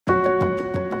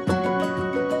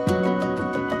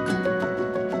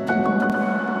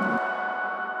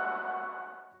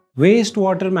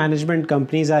Wastewater management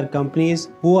companies are companies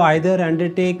who either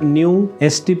undertake new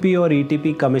STP or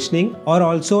ETP commissioning or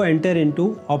also enter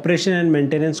into operation and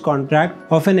maintenance contract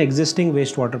of an existing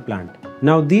wastewater plant.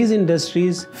 Now these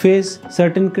industries face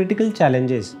certain critical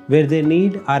challenges where they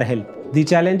need our help. The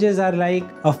challenges are like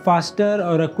a faster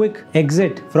or a quick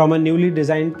exit from a newly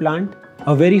designed plant,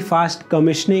 a very fast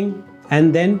commissioning,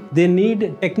 and then they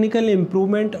need technical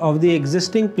improvement of the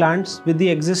existing plants with the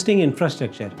existing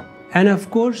infrastructure. And of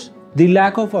course, the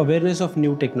lack of awareness of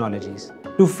new technologies.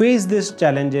 To face these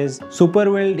challenges,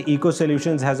 Superweld Eco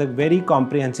Solutions has a very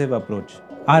comprehensive approach.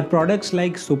 Our products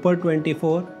like Super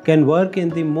 24 can work in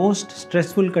the most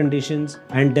stressful conditions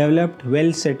and develop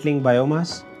well-settling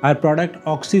biomass. Our product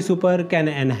OxySuper can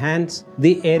enhance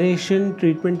the aeration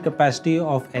treatment capacity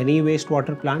of any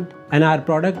wastewater plant. And our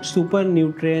product Super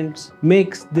Nutrients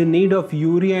makes the need of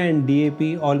urea and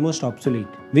DAP almost obsolete.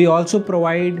 We also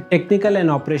provide technical and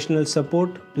operational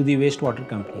support to the wastewater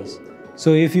companies.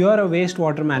 So if you are a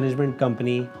wastewater management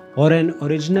company or an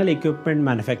original equipment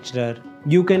manufacturer,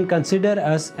 you can consider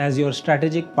us as your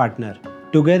strategic partner.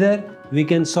 Together, we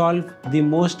can solve the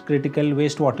most critical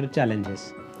wastewater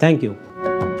challenges. Thank you.